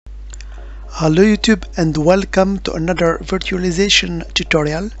Hello YouTube and welcome to another virtualization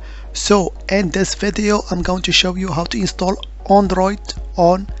tutorial. So in this video I'm going to show you how to install Android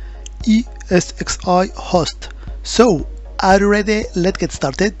on ESXi host. So are you ready? Let's get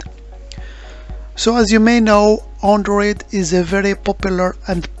started. So as you may know, Android is a very popular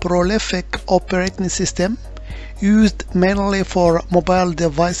and prolific operating system used mainly for mobile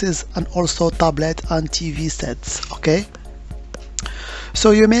devices and also tablet and TV sets. Okay,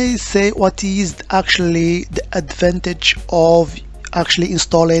 so you may say, what is actually the advantage of actually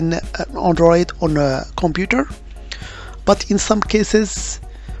installing Android on a computer? But in some cases,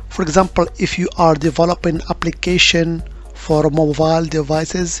 for example, if you are developing application for mobile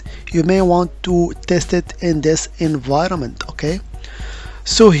devices, you may want to test it in this environment. Okay,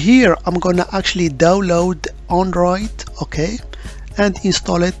 so here I'm gonna actually download Android, okay, and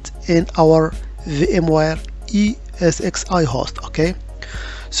install it in our VMware Esxi host. Okay,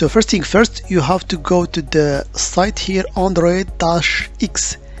 so first thing first, you have to go to the site here,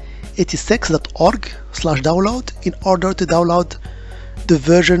 android-x86.org/download, in order to download the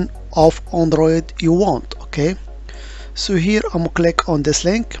version of Android you want. Okay, so here I'm click on this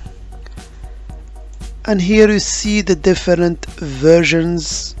link, and here you see the different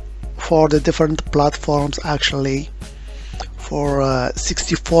versions for the different platforms, actually for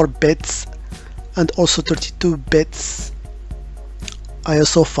 64 bits and also 32 bits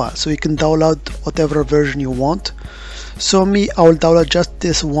ISO file, so you can download whatever version you want. So me, I will download just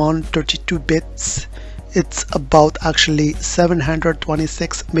this one, 32 bits. It's about actually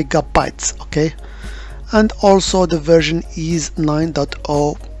 726 megabytes. Okay, and also the version is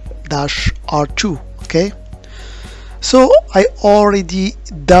 9.0-R2. okay, so I already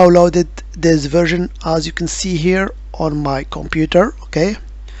downloaded this version, as you can see here on my computer. Okay,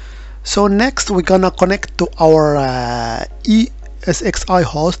 so next we're gonna connect to our ESXi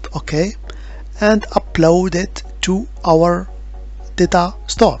host, okay, and upload it to our data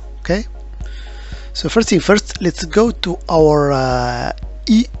store. Okay, so first thing first, let's go to our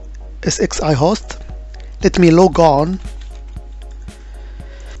ESXi host. Let me log on.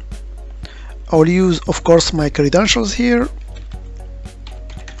 I will use, of course, my credentials here.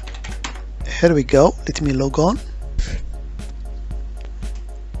 Here we go. Let me log on.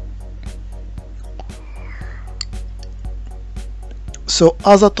 So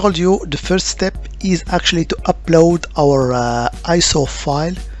as I told you, the first step is actually to upload our ISO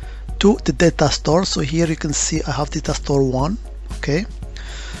file to the data store. So here you can see I have data store 1. Okay,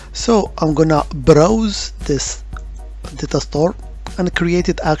 so I'm gonna browse this data store and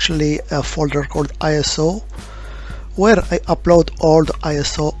created actually a folder called ISO, where I upload all the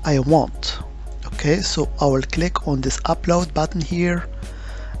ISO I want. Okay, so I will click on this upload button here,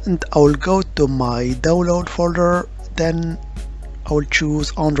 and I will go to my download folder. Then I will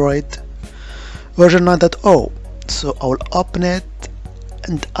choose Android version 9.0. So I will open it,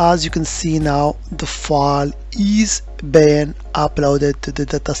 and as you can see now, the file is being uploaded to the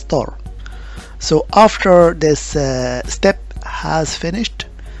data store. So after this step has finished,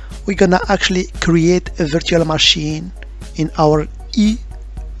 we're gonna actually create a virtual machine in our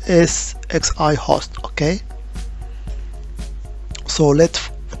ESXi host. Okay, so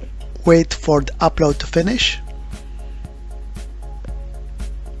let's wait for the upload to finish.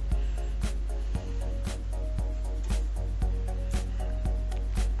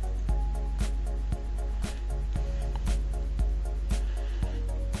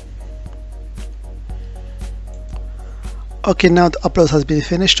 Okay, now the upload has been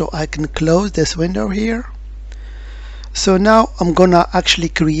finished, so I can close this window here. So now I'm gonna actually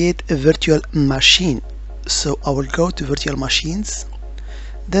create a virtual machine. So I will go to virtual machines,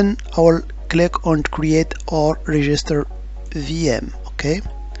 then I will click on create or register VM. Okay,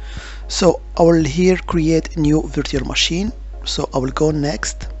 so I will here create a new virtual machine. So I will go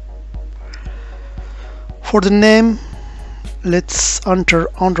next. For the name, let's enter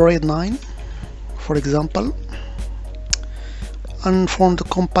Android 9, for example. And from the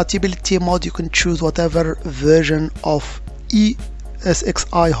compatibility mode, you can choose whatever version of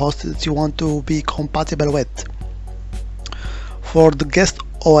ESXi host that you want to be compatible with. For the guest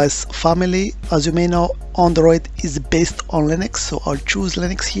OS family, as you may know, Android is based on Linux, so I'll choose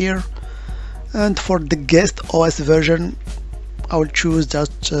Linux here. And for the guest OS version, I will choose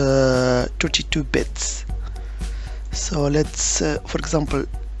just 32 bits. So let's, for example,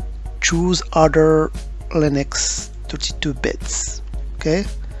 choose other Linux 32 bits. Okay,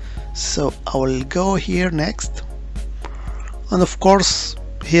 so I will go here next, and of course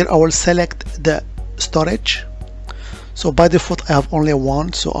here I will select the storage. So by default I have only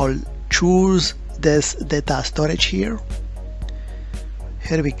one, so I'll choose this data storage here.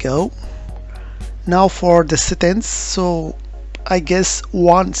 Here we go. Now for the settings, so I guess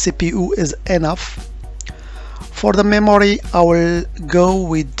one CPU is enough. For the memory, I will go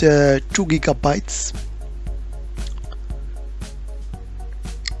with 2 gigabytes.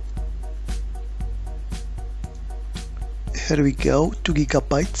 Here we go, 2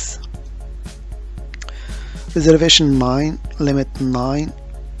 gigabytes. Reservation 9, limit 9,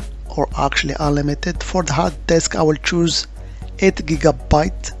 or actually unlimited. For the hard disk, I will choose 8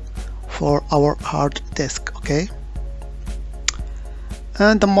 gigabyte for our hard disk. Okay.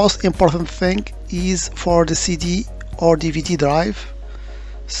 And the most important thing is for the CD or DVD drive.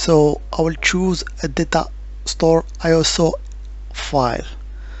 So I will choose a data store ISO file.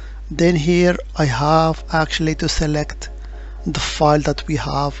 Then here I have actually to select the file that we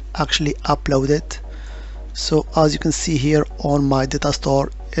have actually uploaded. So as you can see here on my data store,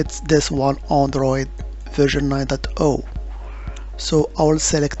 it's this one, Android version 9.0. So I will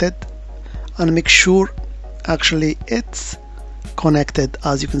select it and make sure actually it's connected,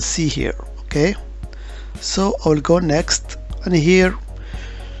 as you can see here. Okay, so I will go next, and here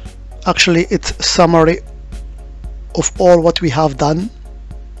actually it's a summary of all what we have done.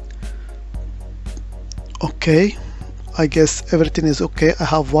 Okay, I guess everything is okay. I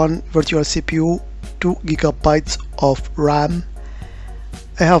have one virtual CPU, 2 gigabytes of RAM.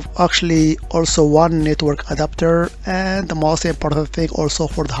 I have actually also one network adapter, and the most important thing also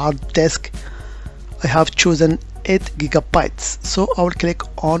for the hard disk, I have chosen 8 gigabytes. So I will click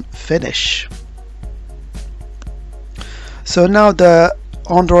on finish. So now the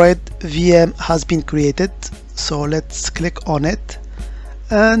Android VM has been created. So let's click on it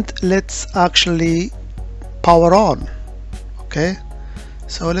and let's actually power on. Okay,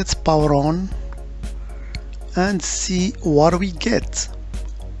 so let's power on and see what we get.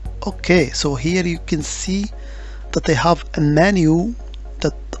 Okay, so here you can see that I have a menu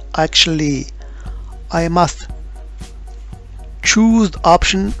that actually I must choose the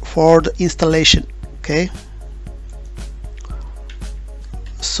option for the installation. Okay,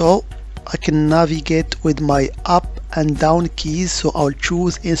 so I can navigate with my up and down keys. So I'll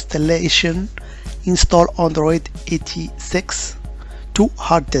choose installation, install Android 86 to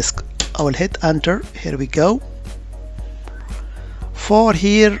hard disk. I will hit enter. Here we go. For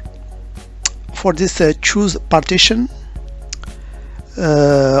here, for this choose partition,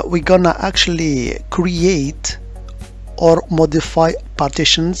 we're gonna actually create or modify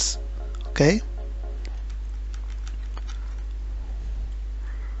partitions. Okay,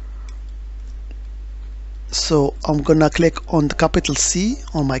 so I'm gonna click on the capital C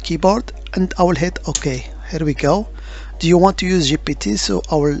on my keyboard and I will hit OK. Here we go. Do you want to use GPT? So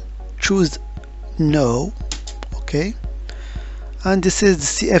I will choose no. Okay, and this is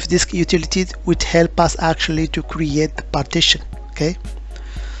the CF disk utility which help us actually to create the partition. Okay,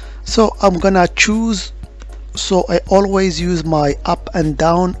 so I'm gonna choose, so I always use my up and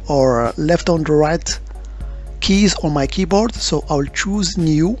down or left on the right keys on my keyboard. So I'll choose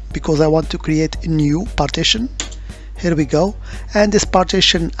new because I want to create a new partition. Here we go, and this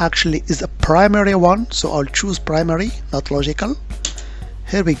partition actually is a primary one, so I'll choose primary, not logical.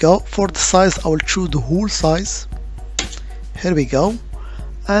 Here we go. For the size, I will choose the whole size. Here we go.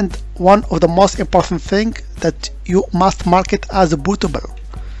 And one of the most important thing that you must mark it as bootable.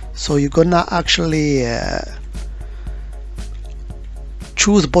 So you're gonna actually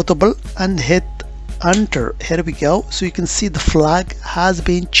choose bootable and hit enter. Here we go. So you can see the flag has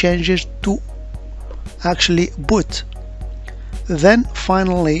been changed to actually boot. Then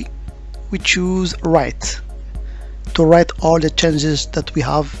finally we choose write to write all the changes that we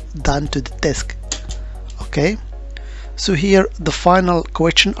have done to the disk. Okay, so here the final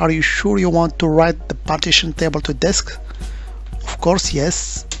question, are you sure you want to write the partition table to disk? Of course,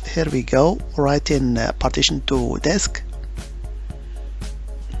 yes. Here we go, write in partition to disk.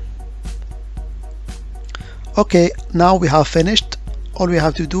 Okay, now we have finished. All we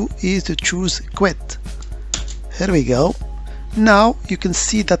have to do is to choose quit. Here we go. Now you can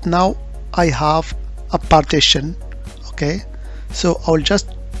see that now I have a partition. Okay, so I'll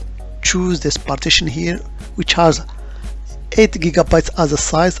just choose this partition here which has 8 gigabytes as a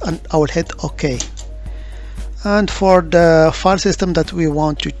size, and I will hit OK. And for the file system that we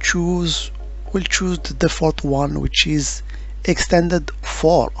want to choose, we'll choose the default one, which is extended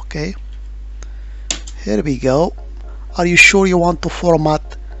 4. Okay, here we go. Are you sure you want to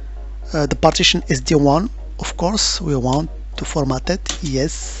format the partition SD1? Of course we want to format it.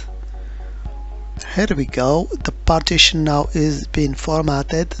 Yes. Here we go. The partition now is being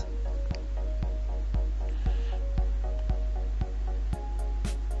formatted.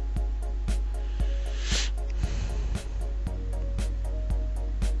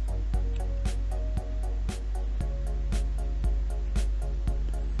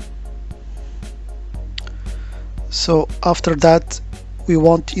 So after that, we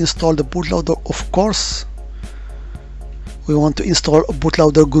want to install the bootloader. Of course, we want to install a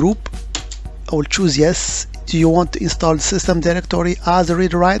bootloader group. I will choose yes. Do you want to install the system directory as a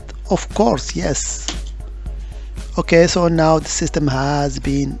read write? Of course, yes. Okay, so now the system has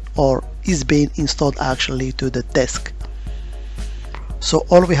been or is being installed actually to the disk. So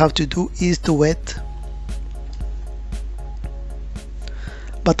all we have to do is to wait.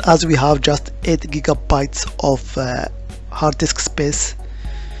 But as we have just 8 gigabytes of hard disk space,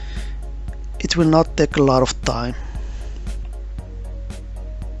 it will not take a lot of time.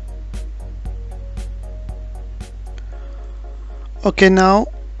 Okay, now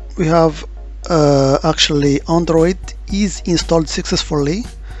we have actually Android is installed successfully,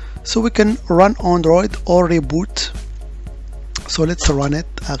 so we can run Android or reboot. So let's run it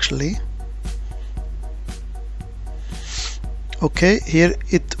actually. Okay, here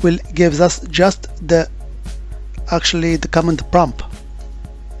it will gives us just the command prompt.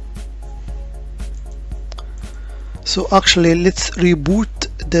 So actually let's reboot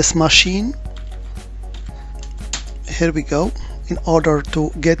this machine. Here we go, in order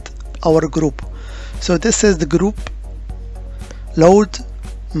to get our group. So this is the group load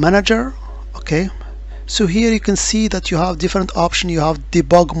manager. Okay, so here you can see that you have different options. You have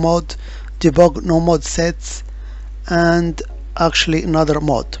debug mode, debug no mode sets, and actually another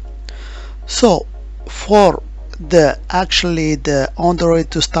mode. So for the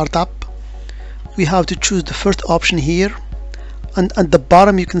Android to start up, we have to choose the first option here, and at the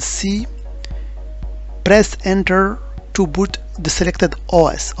bottom you can see press enter to boot the selected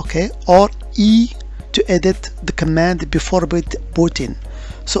OS, okay, or E to edit the command before booting.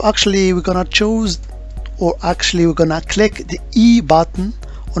 So actually we're gonna choose, or actually we're gonna click the E button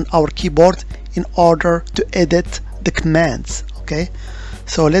on our keyboard in order to edit the commands. Okay,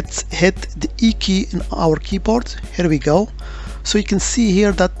 so let's hit the E key in our keyboard. Here we go. So you can see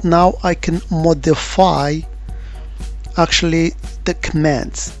here that now I can modify actually the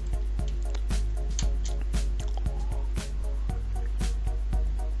commands.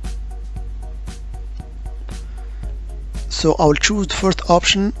 So I'll choose the first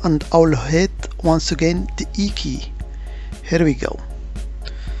option and I'll hit once again the E key. Here we go.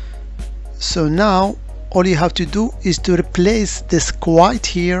 So now all you have to do is to replace this quiet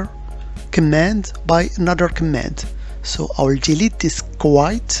here command by another command. So I'll delete this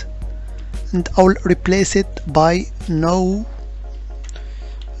quiet and I'll replace it by no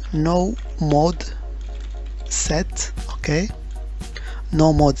mode set. Okay,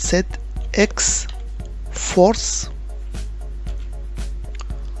 no mode set X force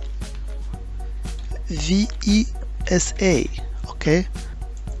VESA. Okay,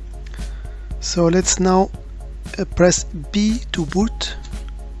 so let's now press B to boot.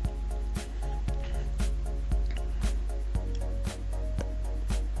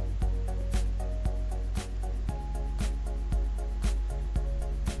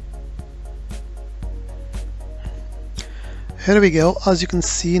 Here we go. As you can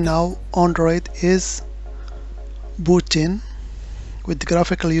see now, Android is booting with the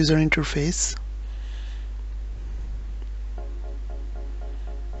graphical user interface.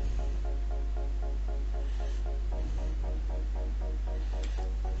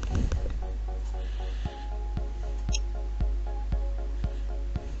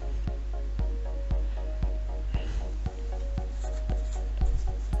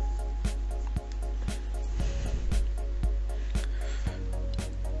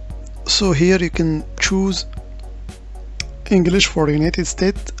 So here you can choose English for United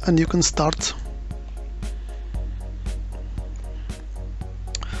States and you can start.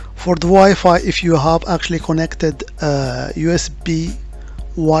 For the Wi-Fi, if you have actually connected USB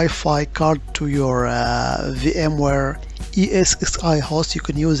Wi-Fi card to your VMware Esxi host, you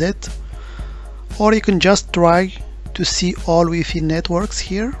can use it, or you can just try to see all Wi-Fi networks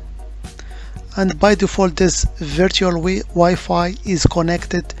here, and by default this virtual Wi-Fi is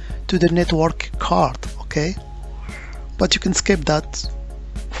connected to the network card. Okay, but you can skip that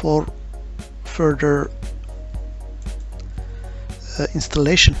for further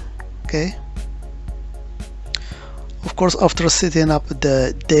installation. Okay, of course, after setting up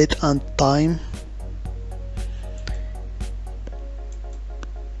the date and time,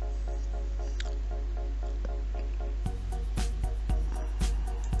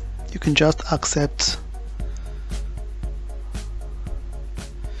 you can just accept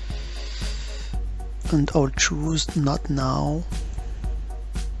and I'll choose not now.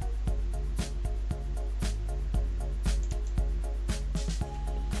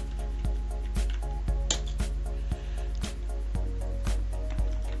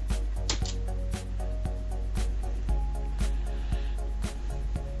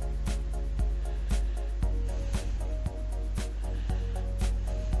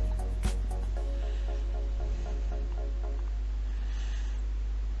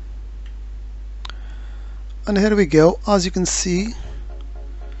 And here we go. As you can see,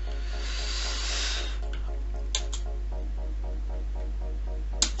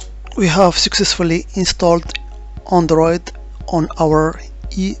 we have successfully installed Android on our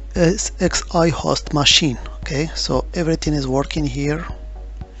ESXi host machine. Okay, so everything is working here.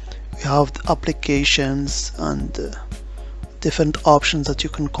 We have the applications and different options that you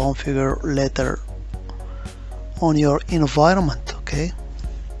can configure later on your environment. Okay,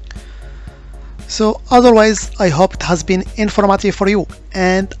 so otherwise I hope it has been informative for you,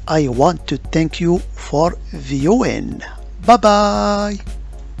 and I want to thank you for viewing. Bye bye.